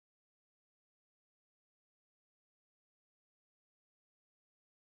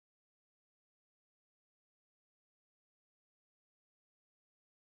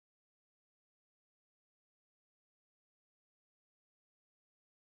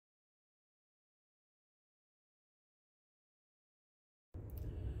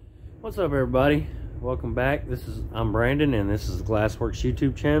What's up, everybody? Welcome back. I'm Brandon, and this is the Glassworks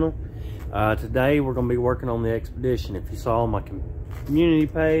YouTube channel. Today we're going to be working on the Expedition. If you saw on my community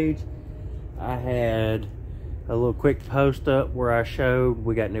page, I had a little quick post up where I showed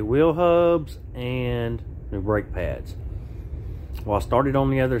we got new wheel hubs and new brake pads. Well, I started on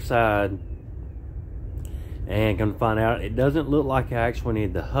the other side and can find out it doesn't look like I actually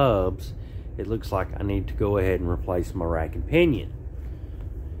need the hubs. It looks like I need to go ahead and replace my rack and pinion.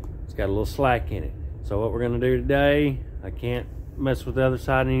 It's got a little slack in it. So what we're going to do today, I can't mess with the other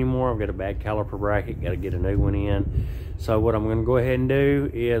side anymore. I've got a bad caliper bracket, got to get a new one in. So what I'm going to go ahead and do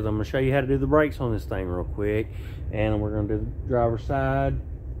is I'm going to show you how to do the brakes on this thing real quick, and we're going to do the driver's side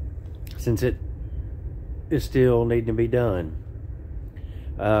since it is still needing to be done.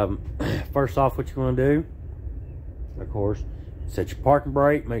 First off, what you want to do, of course, set your parking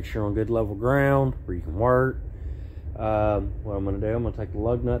brake, make sure you're on good level ground where you can work. What I'm going to do, I'm going to take the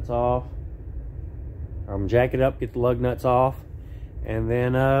lug nuts off. I'm going to jack it up, get the lug nuts off, and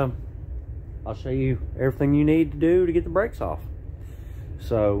then I'll show you everything you need to do to get the brakes off.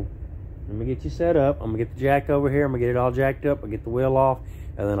 So let me get you set up. I'm going to get the jack over here. I'm going to get it all jacked up. I'll get the wheel off,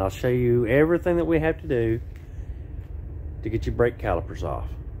 and then I'll show you everything that we have to do to get your brake calipers off.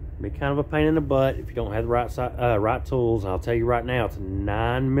 It'll be kind of a pain in the butt if you don't have the right tools. And I'll tell you right now, it's a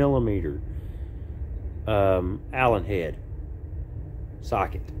 9mm Allen head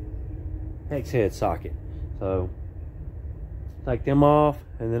socket, hex head socket. So take them off,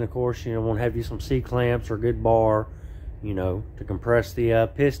 and then of course you want to have you some C-clamps or a good bar, to compress the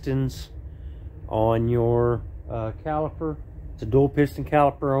pistons on your caliper. It's a dual piston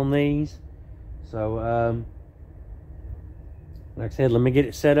caliper on these. So like I said, let me get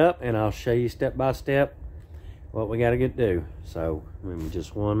it set up and I'll show you step by step what we got to do. So give me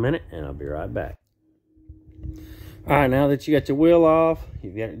just 1 minute and I'll be right back. All right, now that you got your wheel off,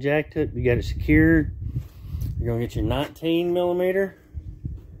 you've got it jacked up, you got it secured, you're gonna get your 19mm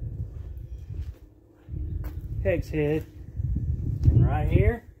hex head, and right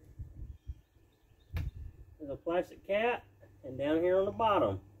here there's a plastic cap, and down here on the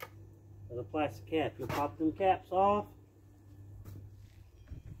bottom there's a plastic cap. You'll pop them caps off,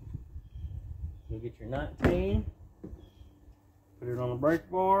 you'll get your 19, put it on the brake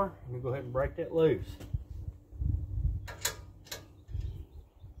bar, and you go ahead and break that loose.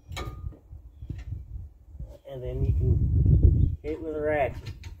 And then you can hit it with a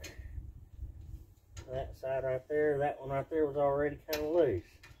ratchet. That side right there, that one right there was already kind of loose.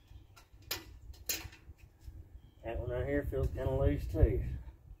 That one right here feels kind of loose too.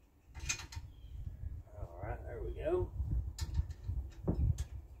 Alright, there we go.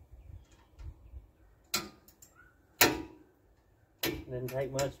 Didn't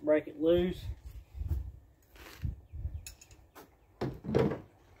take much to break it loose.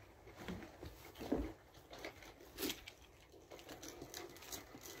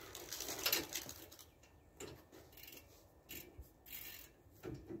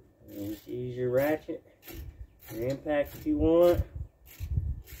 Just use your ratchet, your impact if you want.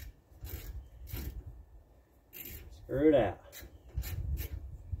 Screw it out.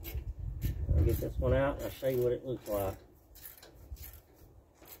 I'll get this one out and I'll show you what it looks like.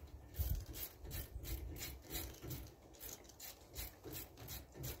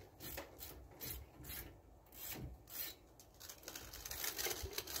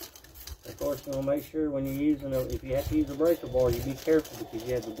 Of course, you want to make sure when you're using if you have to use a breaker bar, you be careful because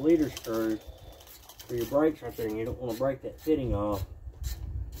you have the bleeder screw for your brakes right there, and you don't want to break that fitting off,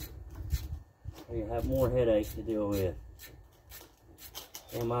 or you have more headaches to deal with.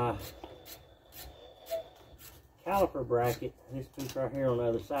 And my caliper bracket, this piece right here on the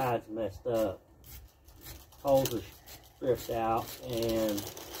other side, is messed up. Holes are stripped out, and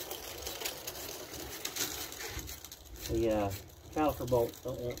the caliper bolts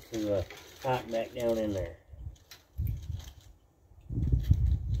don't want to tighten back down in there.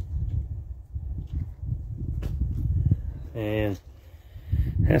 And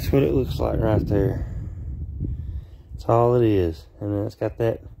that's what it looks like right there. That's all it is. And then it's got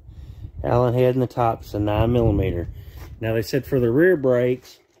that Allen head in the top. It's a 9mm. Now they said for the rear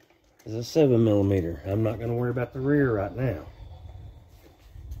brakes is a 7mm. I'm not going to worry about the rear right now.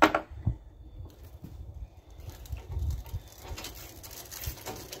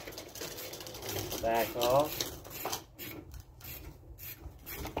 Back off.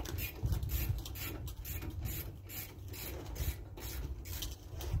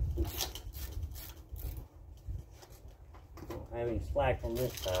 Don't have any slack on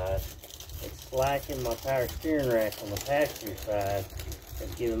this side. It's slack in my power steering rack on the passenger side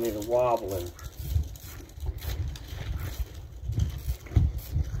that's giving me the wobbling.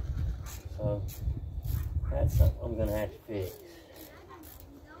 So that's something I'm gonna have to fix.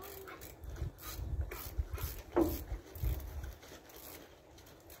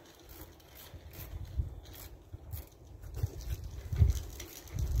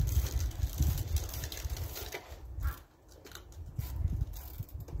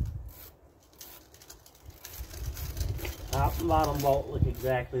 Top and bottom bolt look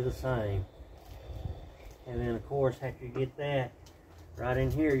exactly the same. And then of course, after you get that, right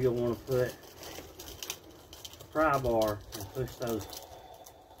in here you'll want to put a pry bar and push those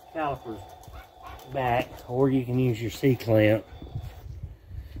calipers back, or you can use your C-clamp.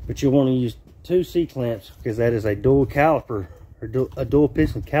 But you'll want to use 2 C-clamps because that is a dual caliper, or a dual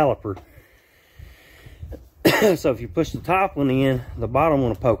piston caliper. So if you push the top one in, the bottom one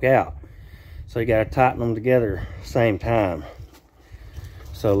will poke out. So you got to tighten them together same time.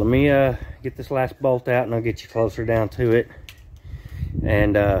 So let me get this last bolt out and I'll get you closer down to it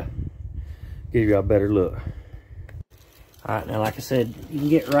and give you a better look. All right, now like I said, you can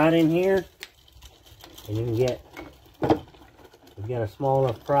get right in here and you can get, you've got a small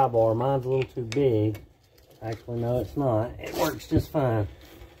enough pry bar. Mine's a little too big. Actually, no, it's not. It works just fine.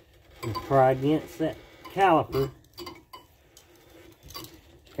 You pry against that caliper,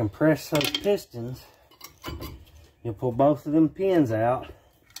 compress those pistons. You'll pull both of them pins out.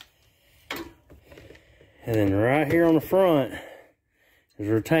 And then right here on the front is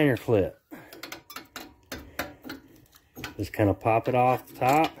a retainer clip. Just kind of pop it off the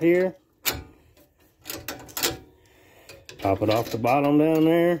top here. Pop it off the bottom down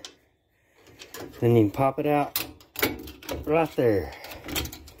there. Then you can pop it out right there.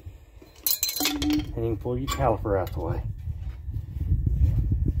 And you can pull your caliper out the way.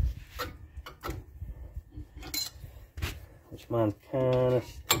 Which mine's kind of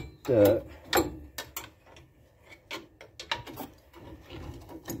stuck.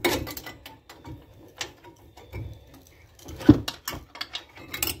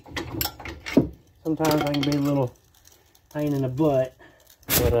 Sometimes I can be a little pain in the butt,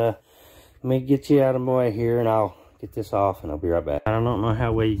 but let me get you out of my way here and I'll get this off and I'll be right back. I don't know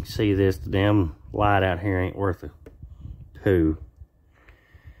how well you can see this. The damn light out here ain't worth a 2.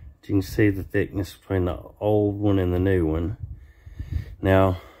 But you can see the thickness between the old one and the new one.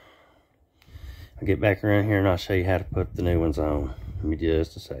 Now, I'll get back around here and I'll show you how to put the new ones on. Give me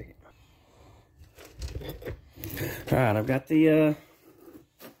just a second. All right, I've got the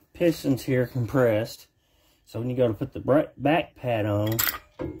pistons here compressed. So when you go to put the back pad on,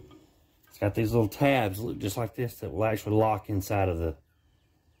 it's got these little tabs that look just like this that will actually lock inside of the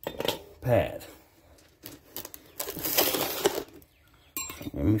pad.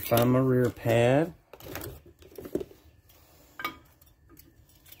 Let me find my rear pad.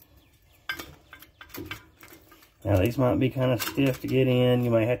 Now these might be kind of stiff to get in. You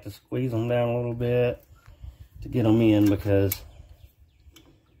may have to squeeze them down a little bit to get them in because,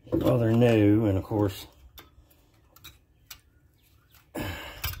 well, they're new, and of course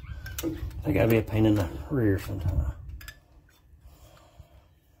they gotta be a pain in the rear sometimes.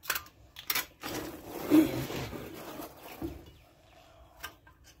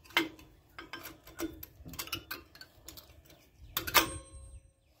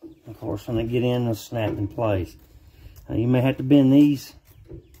 Of course, when they get in, they'll snap in place. Now, you may have to bend these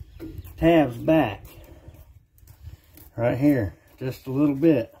tabs back right here just a little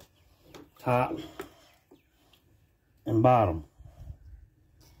bit, top and bottom,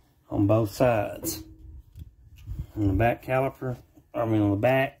 on both sides. On the back caliper, on the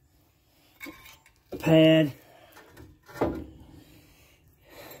back pad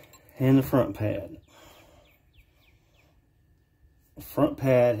and the front pad. The front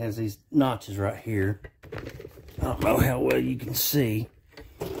pad has these notches right here. I don't know how well you can see.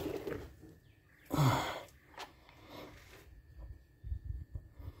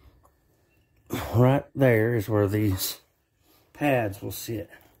 Right there is where these pads will sit.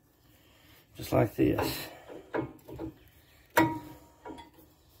 Just like this.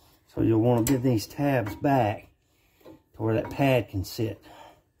 So you'll want to get these tabs back to where that pad can sit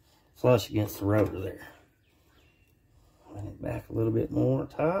flush against the rotor there. Bring it back a little bit more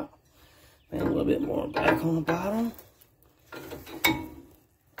top and a little bit more back on the bottom.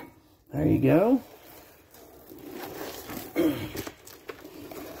 There you go.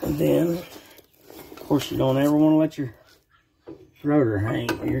 And then, of course, you don't ever want to let your rotor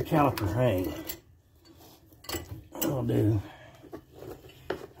hang or your caliper hang. I'll do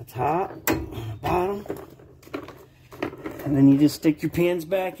the top, the bottom, and then you just stick your pins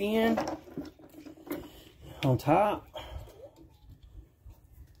back in on top.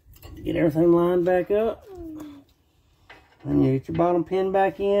 Get everything lined back up. Then you get your bottom pin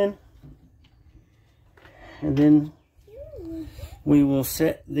back in. and then we will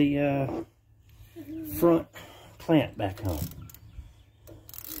set the front clamp back on.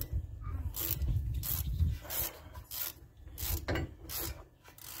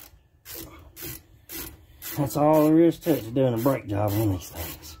 That's all there is to it, to doing a brake job on these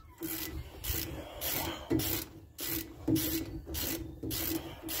things.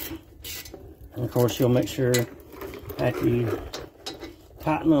 And of course, you'll make sure after you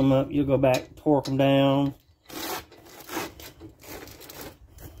tighten them up, you'll go back, torque them down.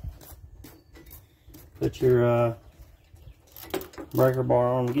 Put your breaker bar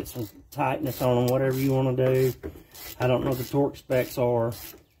on, get some tightness on them, whatever you want to do. I don't know what the torque specs are,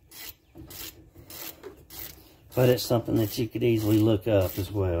 but it's something that you could easily look up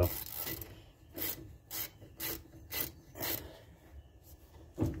as well.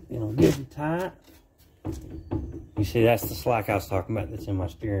 You know, good and tight. You see, that's the slack I was talking about that's in my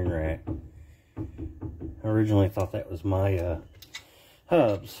steering rack. I originally thought that was my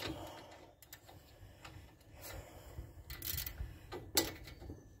hubs.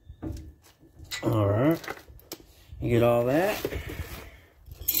 Alright, you get all that.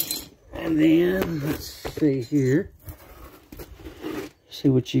 And then, let's see here. See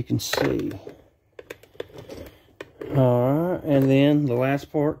what you can see. Alright, and then the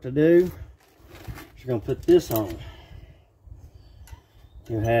last part to do is you're going to put this on.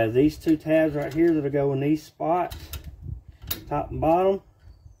 You have these two tabs right here that'll go in these spots, top and bottom.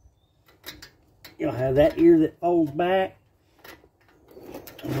 You'll have that ear that folds back,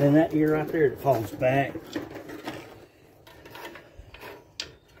 and then that ear right there that folds back.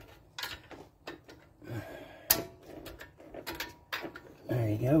 There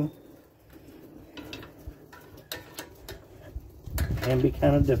you go. Can be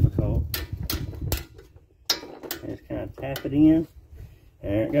kind of difficult. Just kind of tap it in.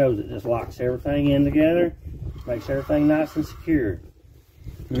 There it goes. It just locks everything in together. Makes everything nice and secure.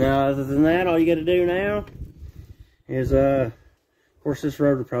 Now, other than that, all you got to do now is, of course, this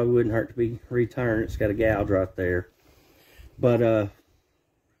rotor probably wouldn't hurt to be returned. It's got a gouge right there. But, you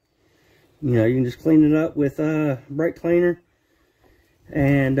know, you can just clean it up with brake cleaner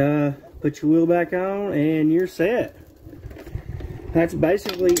and put your wheel back on and you're set. That's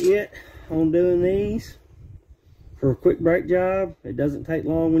basically it on doing these for a quick brake job. It doesn't take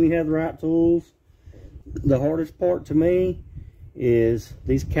long when you have the right tools. The hardest part to me is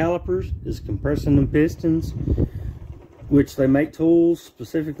these calipers, is compressing them pistons, which they make tools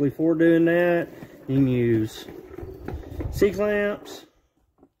specifically for doing that. You can use C-clamps.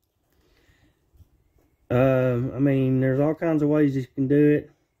 I mean, there's all kinds of ways you can do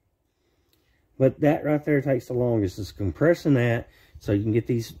it. But that right there takes the longest, is compressing that so you can get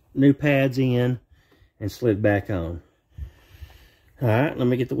these new pads in and slid back on. Alright, let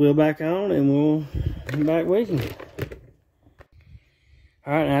me get the wheel back on and we'll be back with you.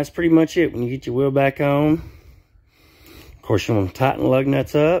 Alright, now that's pretty much it. When you get your wheel back on, of course you want to tighten the lug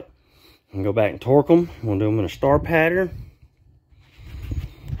nuts up and go back and torque them. You want to do them in a star pattern.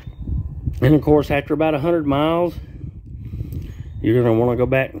 And of course, after about 100 miles, you're going to want to go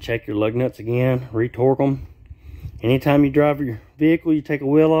back and check your lug nuts again, retorque them. Anytime you drive your vehicle, you take a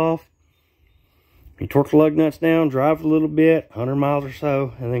wheel off, you torque the lug nuts down, drive a little bit, 100 miles or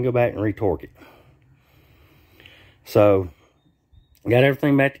so, and then go back and retorque it. So, got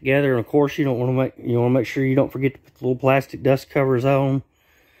everything back together, and of course, you want to make sure you don't forget to put the little plastic dust covers on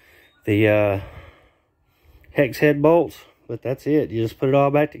the hex head bolts. But that's it. You just put it all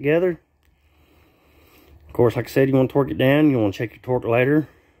back together. Of course, like I said, you want to torque it down. You want to check your torque later,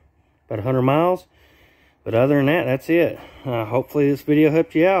 about 100 miles. But other than that, that's it. Hopefully this video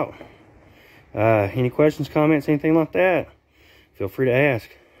helped you out. Any questions, comments, anything like that, feel free to ask.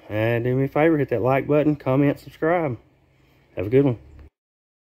 And do me a favor, hit that like button, comment, subscribe. Have a good one.